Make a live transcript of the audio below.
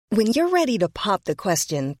When you're ready to pop the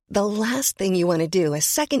question, the last thing you want to do is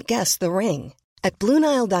second-guess the ring. At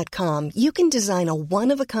BlueNile.com, you can design a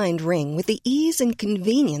one-of-a-kind ring with the ease and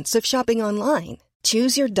convenience of shopping online.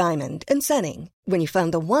 Choose your diamond and setting. When you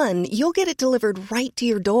find the one, you'll get it delivered right to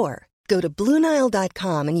your door. Go to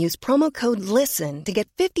BlueNile.com and use promo code LISTEN to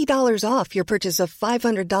get $50 off your purchase of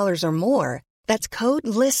 $500 or more. That's code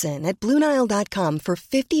LISTEN at BlueNile.com for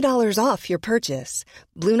 $50 off your purchase.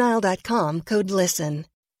 BlueNile.com, code LISTEN.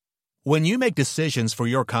 When you make decisions for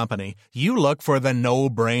your company, you look for the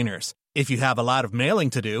no-brainers. If you have a lot of mailing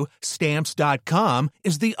to do, Stamps.com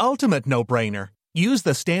is the ultimate no-brainer. Use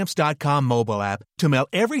the Stamps.com mobile app to mail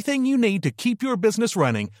everything you need to keep your business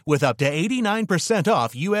running with up to 89%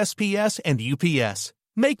 off USPS and UPS.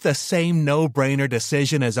 Make the same no-brainer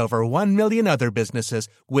decision as over 1 million other businesses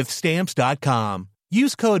with Stamps.com.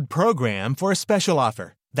 Use code PROGRAM for a special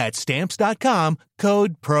offer. That's Stamps.com,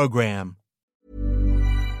 code PROGRAM.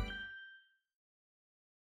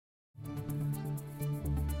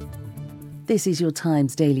 This is your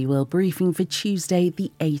Times Daily World Briefing for Tuesday,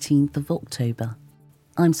 the 18th of October.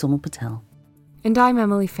 I'm Sonal Patel. And I'm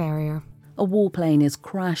Emily Ferrier. A warplane has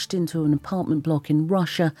crashed into an apartment block in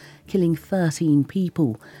Russia, killing 13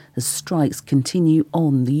 people as strikes continue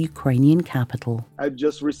on the Ukrainian capital. I've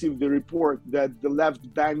just received the report that the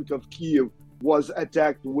left bank of Kyiv was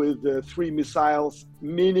attacked with 3 missiles,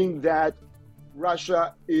 meaning that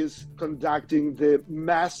Russia is conducting the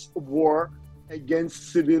mass war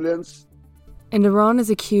against civilians. And Iran is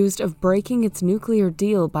accused of breaking its nuclear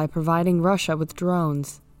deal by providing Russia with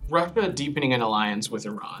drones. Russia deepening an alliance with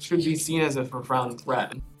Iran should be seen as a profound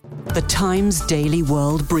threat. The Times Daily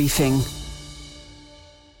World Briefing.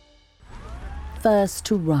 First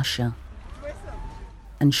to Russia.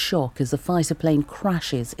 And shock as a fighter plane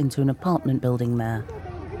crashes into an apartment building there.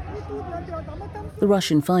 The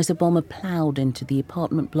Russian fighter bomber ploughed into the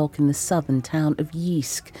apartment block in the southern town of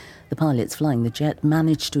Yeysk. The pilots flying the jet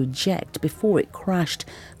managed to eject before it crashed,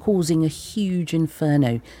 causing a huge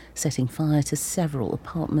inferno, setting fire to several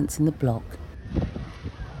apartments in the block.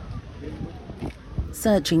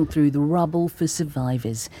 Searching through the rubble for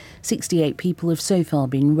survivors, 68 people have so far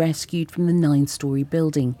been rescued from the 9-storey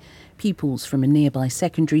building. Pupils from a nearby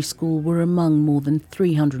secondary school were among more than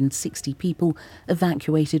 360 people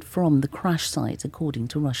evacuated from the crash site, according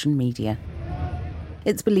to Russian media.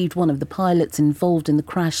 It's believed one of the pilots involved in the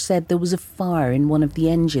crash said there was a fire in one of the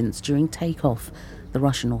engines during takeoff. The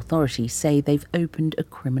Russian authorities say they've opened a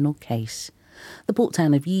criminal case. The port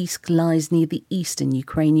town of Yeysk lies near the eastern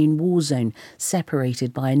Ukrainian war zone,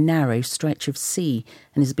 separated by a narrow stretch of sea,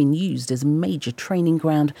 and has been used as a major training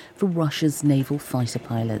ground for Russia's naval fighter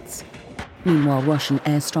pilots. Meanwhile, Russian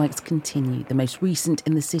airstrikes continue, the most recent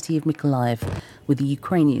in the city of Mykolaiv, with the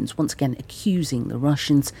Ukrainians once again accusing the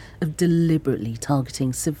Russians of deliberately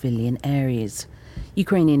targeting civilian areas.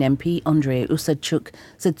 Ukrainian MP Andrei Usadchuk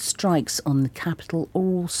said strikes on the capital are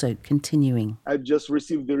also continuing. I've just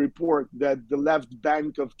received the report that the left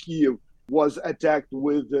bank of Kyiv was attacked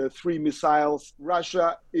with 3 missiles.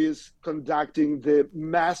 Russia is conducting the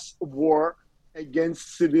mass war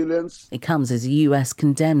against civilians. It comes as the US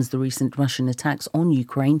condemns the recent Russian attacks on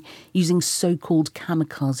Ukraine using so-called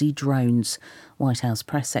kamikaze drones. White House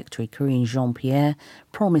Press Secretary Karine Jean-Pierre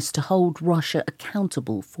promised to hold Russia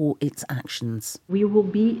accountable for its actions. We will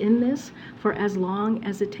be in this for as long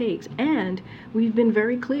as it takes. And we've been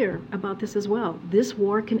very clear about this as well. This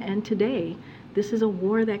war can end today. This is a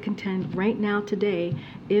war that can end right now today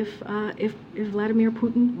if Vladimir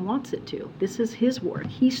Putin wants it to. This is his war.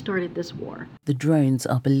 He started this war. The drones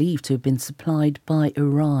are believed to have been supplied by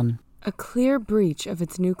Iran. A clear breach of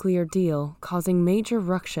its nuclear deal, causing major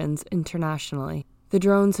ructions internationally. The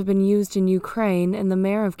drones have been used in Ukraine, and the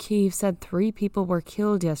mayor of Kyiv said 3 people were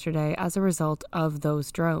killed yesterday as a result of those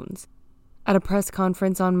drones. At a press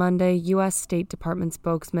conference on Monday, U.S. State Department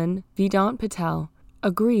spokesman Vedant Patel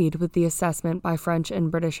agreed with the assessment by French and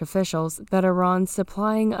British officials that Iran's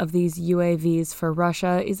supplying of these UAVs for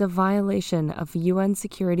Russia is a violation of UN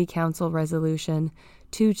Security Council Resolution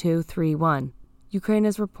 2231. Ukraine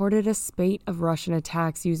has reported a spate of Russian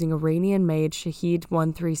attacks using Iranian-made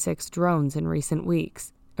Shahed-136 drones in recent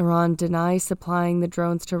weeks. Iran denies supplying the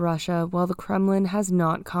drones to Russia, while the Kremlin has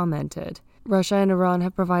not commented. Russia and Iran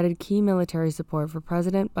have provided key military support for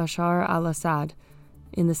President Bashar al-Assad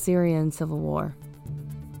in the Syrian civil war.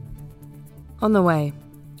 On the way,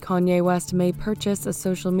 Kanye West may purchase a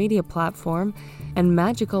social media platform, and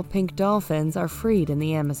magical pink dolphins are freed in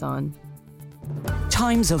the Amazon.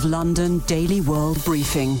 Times of London Daily World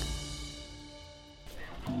Briefing.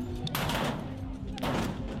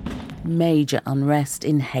 Major unrest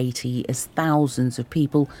in Haiti as thousands of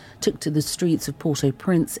people took to the streets of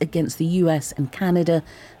Port-au-Prince against the US and Canada,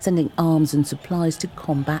 sending arms and supplies to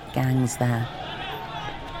combat gangs there.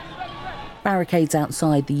 Barricades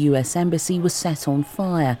outside the US embassy were set on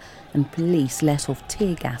fire and police let off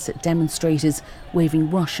tear gas at demonstrators, waving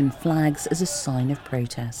Russian flags as a sign of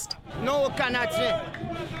protest. No Canadian,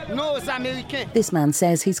 no American. This man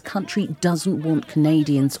says his country doesn't want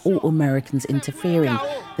Canadians or Americans interfering,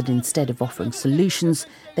 that instead of offering solutions,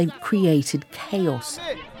 they've created chaos.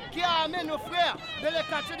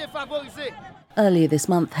 Earlier this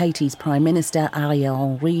month, Haiti's Prime Minister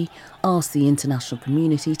Ariel Henry asked the international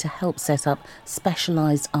community to help set up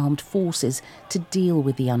specialised armed forces to deal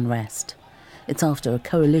with the unrest. It's after a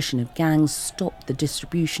coalition of gangs stopped the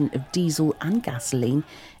distribution of diesel and gasoline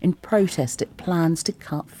in protest at plans to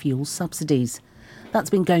cut fuel subsidies. That's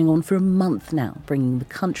been going on for a month now, bringing the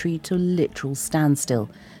country to a literal standstill.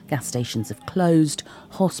 Gas stations have closed,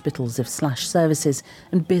 hospitals have slashed services,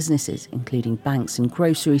 and businesses, including banks and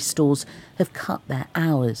grocery stores, have cut their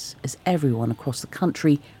hours as everyone across the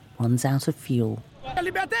country runs out of fuel.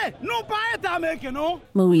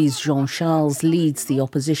 Moise Jean-Charles leads the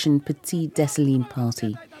opposition Petite Dessalines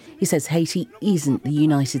party. He says Haiti isn't the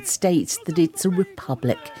United States, that it's a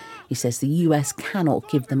republic. He says the US cannot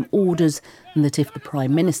give them orders and that if the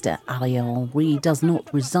Prime Minister, Ariel Henry, does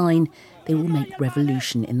not resign, they will make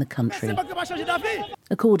revolution in the country.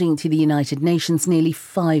 According to the United Nations, nearly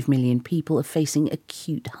 5 million people are facing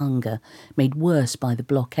acute hunger, made worse by the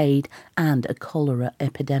blockade and a cholera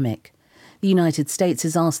epidemic. The United States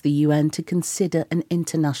has asked the UN to consider an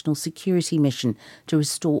international security mission to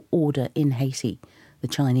restore order in Haiti. The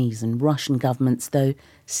Chinese and Russian governments, though,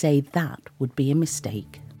 say that would be a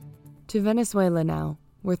mistake. To Venezuela now,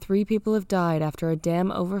 where 3 people have died after a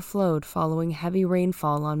dam overflowed following heavy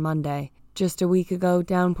rainfall on Monday. Just a week ago,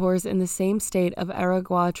 downpours in the same state of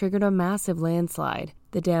Aragua triggered a massive landslide.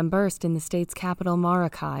 The dam burst in the state's capital,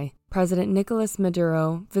 Maracay. President Nicolas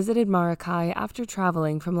Maduro visited Maracay after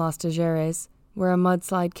traveling from Los Tejeres, where a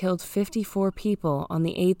mudslide killed 54 people on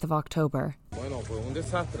the 8th of October.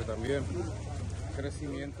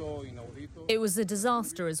 It was a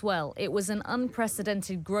disaster as well. It was an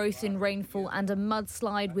unprecedented growth in rainfall and a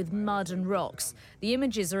mudslide with mud and rocks. The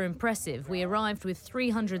images are impressive. We arrived with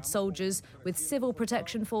 300 soldiers, with civil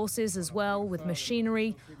protection forces as well, with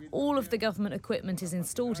machinery. All of the government equipment is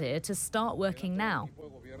installed here to start working now.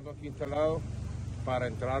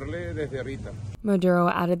 Maduro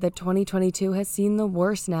added that 2022 has seen the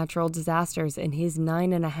worst natural disasters in his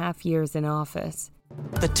 9.5 years in office.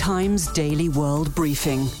 The Times Daily World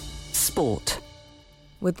Briefing. Sport.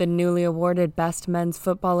 With the newly awarded Best Men's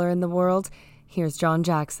Footballer in the World, here's John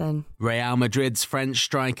Jackson. Real Madrid's French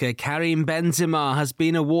striker Karim Benzema has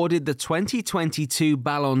been awarded the 2022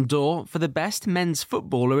 Ballon d'Or for the Best Men's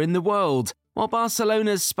Footballer in the World, while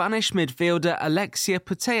Barcelona's Spanish midfielder Alexia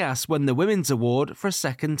Putellas won the Women's Award for a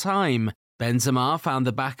second time. Benzema found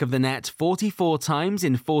the back of the net 44 times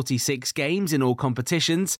in 46 games in all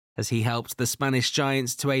competitions as he helped the Spanish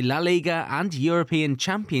Giants to a La Liga and European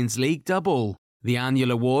Champions League double. The annual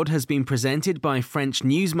award has been presented by French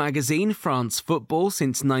news magazine France Football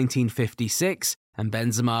since 1956, and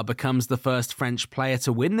Benzema becomes the first French player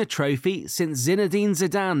to win the trophy since Zinedine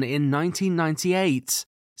Zidane in 1998.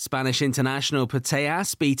 Spanish international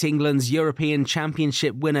Putellas beat England's European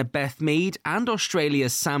Championship winner Beth Mead and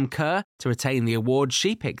Australia's Sam Kerr to retain the award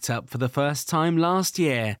she picked up for the first time last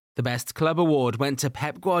year. The Best Club award went to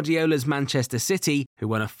Pep Guardiola's Manchester City, who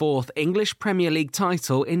won a 4th English Premier League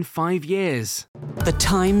title in 5 years. The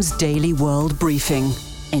Times Daily World Briefing.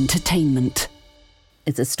 Entertainment.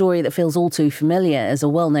 It's a story that feels all too familiar as a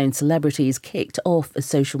well-known celebrity is kicked off a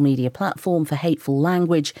social media platform for hateful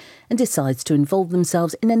language and decides to involve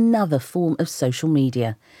themselves in another form of social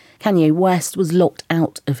media. Kanye West was locked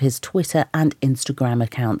out of his Twitter and Instagram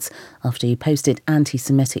accounts after he posted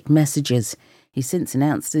anti-Semitic messages. He's since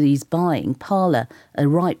announced that he's buying Parler, a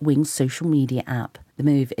right-wing social media app. The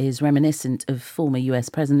move is reminiscent of former US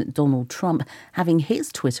President Donald Trump having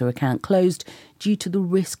his Twitter account closed due to the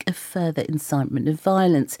risk of further incitement of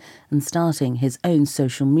violence and starting his own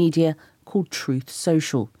social media called Truth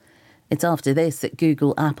Social. It's after this that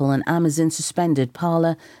Google, Apple and Amazon suspended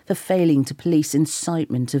Parler for failing to police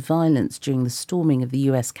incitement of violence during the storming of the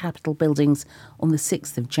US Capitol buildings on the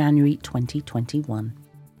 6th of January 2021.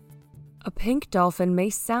 A pink dolphin may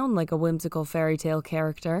sound like a whimsical fairy tale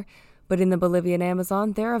character, but in the Bolivian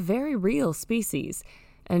Amazon, they're a very real species,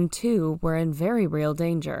 and 2 were in very real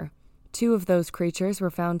danger. 2 of those creatures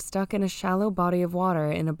were found stuck in a shallow body of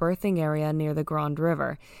water in a berthing area near the Grande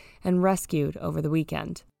River and rescued over the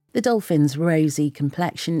weekend. The dolphins' rosy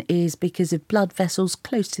complexion is because of blood vessels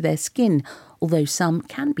close to their skin, although some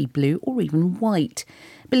can be blue or even white.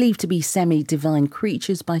 Believed to be semi-divine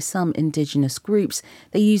creatures by some indigenous groups,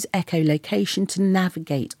 they use echolocation to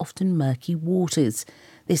navigate often murky waters.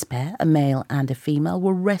 This pair, a male and a female,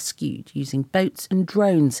 were rescued using boats and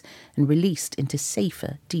drones and released into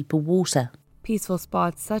safer, deeper water. Peaceful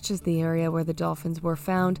spots such as the area where the dolphins were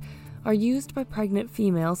found are used by pregnant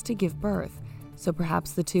females to give birth. So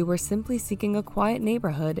perhaps the two were simply seeking a quiet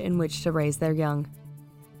neighborhood in which to raise their young.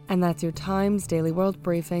 And that's your Times Daily World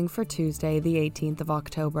Briefing for Tuesday, the 18th of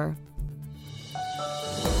October.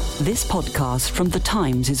 This podcast from The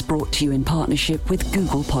Times is brought to you in partnership with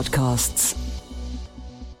Google Podcasts.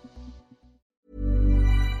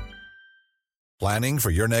 Planning for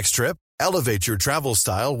your next trip? Elevate your travel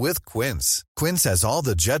style with Quince. Quince has all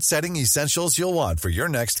the jet-setting essentials you'll want for your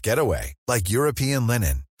next getaway, like European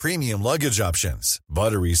linen, premium luggage options,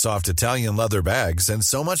 buttery soft Italian leather bags, and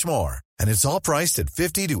so much more. And it's all priced at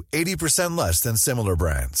 50 to 80% less than similar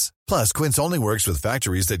brands. Plus, Quince only works with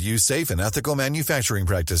factories that use safe and ethical manufacturing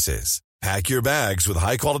practices. Pack your bags with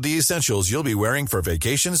high-quality essentials you'll be wearing for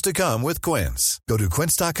vacations to come with Quince. Go to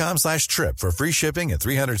quince.com/trip for free shipping and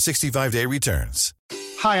 365-day returns.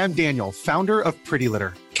 Hi, I'm Daniel, founder of Pretty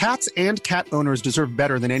Litter. Cats and cat owners deserve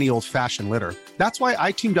better than any old-fashioned litter. That's why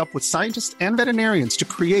I teamed up with scientists and veterinarians to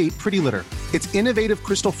create Pretty Litter. Its innovative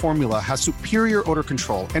crystal formula has superior odor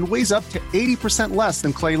control and weighs up to 80% less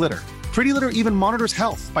than clay litter. Pretty Litter even monitors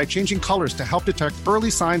health by changing colors to help detect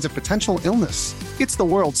early signs of potential illness. It's the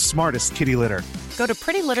world's smartest kitty litter. Go to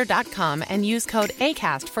prettylitter.com and use code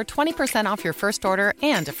ACAST for 20% off your first order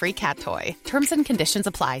and a free cat toy. Terms and conditions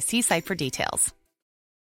apply. See site for details.